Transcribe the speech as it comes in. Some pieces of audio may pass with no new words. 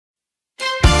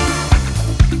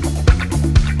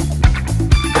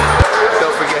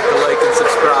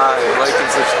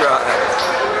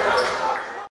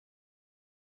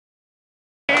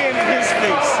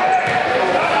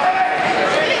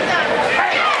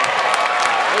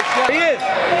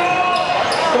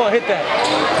hit that.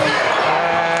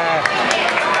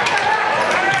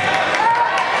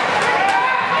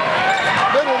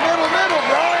 Middle,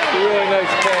 Brian. Really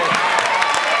nice pass.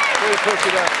 Way to push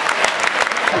it up.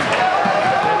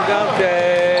 And Donte.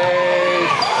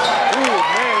 Ooh,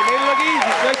 man, he made it look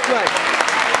easy. Nice play.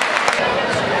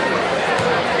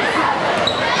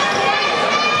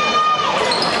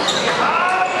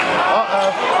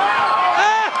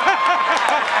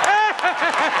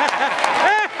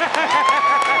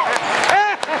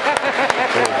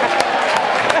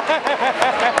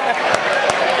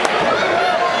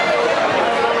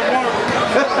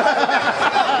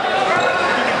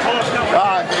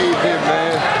 I hate him,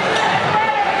 man.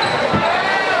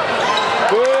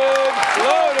 Good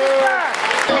floater.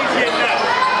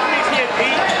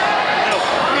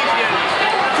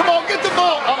 Come on, get the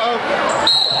ball.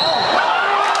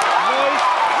 Nice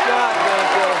shot,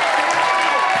 Donte.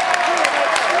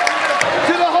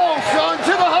 To the hole, son,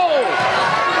 to the hole.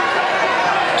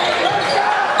 Nice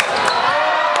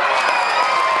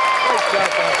shot,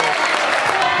 Donte.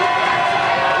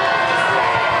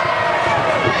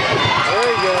 There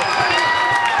you go.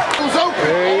 It was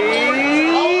open.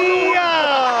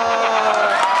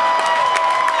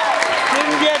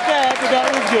 Didn't get that, but that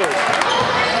was good.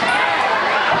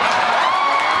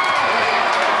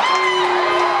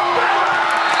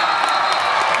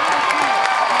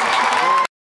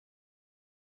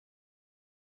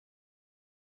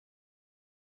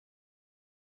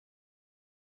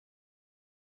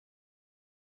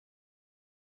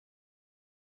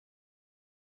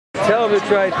 Tell him to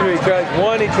try 3. He tries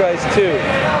 1, he tries 2.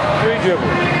 3 dribbles.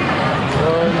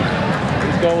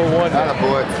 He's going with 1 now. Atta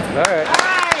boy. All right.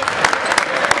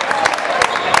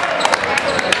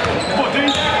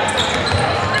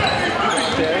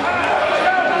 Okay.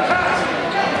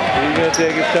 He's going to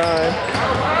take his time.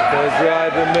 Going to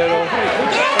drive the middle. And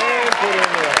put it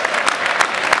in there.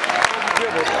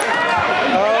 Dribble.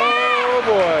 Oh,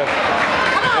 boy.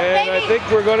 And I think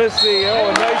we're going to see, a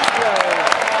nice play.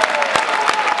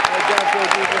 Donte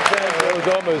Divincenzo was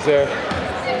almost there.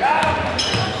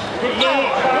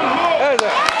 That was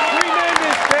a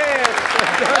tremendous pass.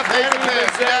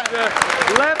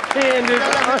 Left-handed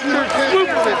under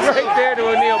swoops it right there to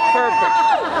O'Neal. Perfect.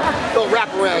 Little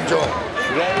wraparound joint.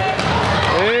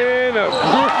 And a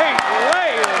great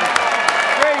lay-in.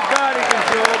 Great body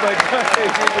control by Donte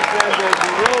Divincenzo.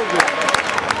 He rolls it.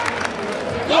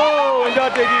 Oh, and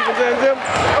Donte Divincenzo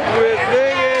with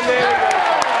thing in there.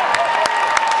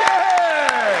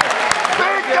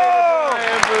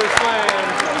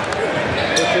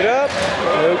 It up.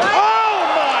 Oh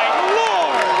my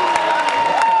Lord!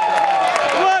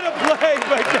 What a play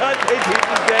by Donte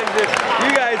Divincenzo.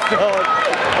 You guys saw it.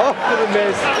 Off to the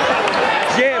miss.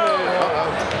 Jamming it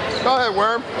home. Go ahead,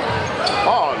 Worm.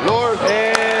 Oh, Lord.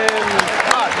 And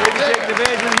maybe taking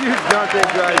advantage of the youth. Donte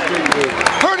drives big move.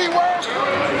 Pretty Worm.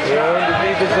 The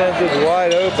Divincenzo's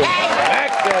wide open.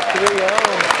 Backs that 3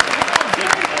 home.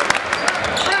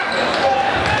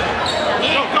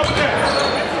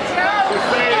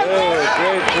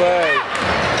 Great play.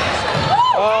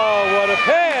 Oh, what a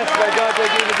pass by Donte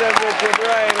Divincenzo to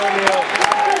Brian O'Neal.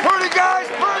 Pretty, guys,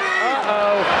 pretty.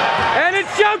 And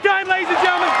it's showtime, ladies and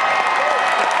gentlemen.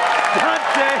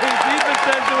 Donte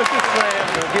Divincenzo with the slam.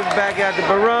 He'll give it back out to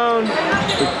Barone.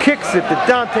 He kicks it to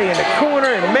Donte in the corner,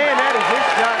 and man, that is his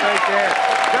shot right there.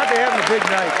 Donte having a big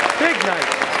night. Big night.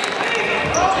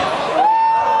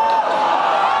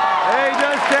 Hey, he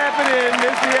does tap it in.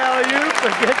 Missed the alley-oop,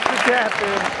 but gets the tap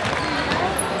in.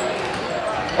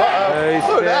 Nice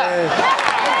pass.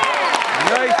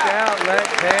 Nice outlet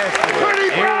pass. Pretty,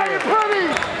 Brian, pretty.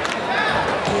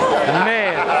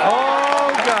 Man,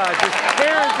 oh God, just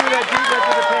tearing through that defense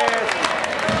with the pass.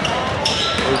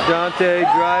 There's Donte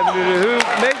driving to the hoop,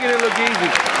 making it look easy.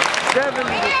 7.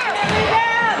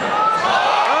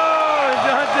 Oh, and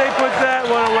Donte puts that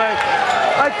one away.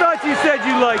 I thought you said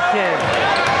you liked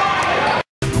 10.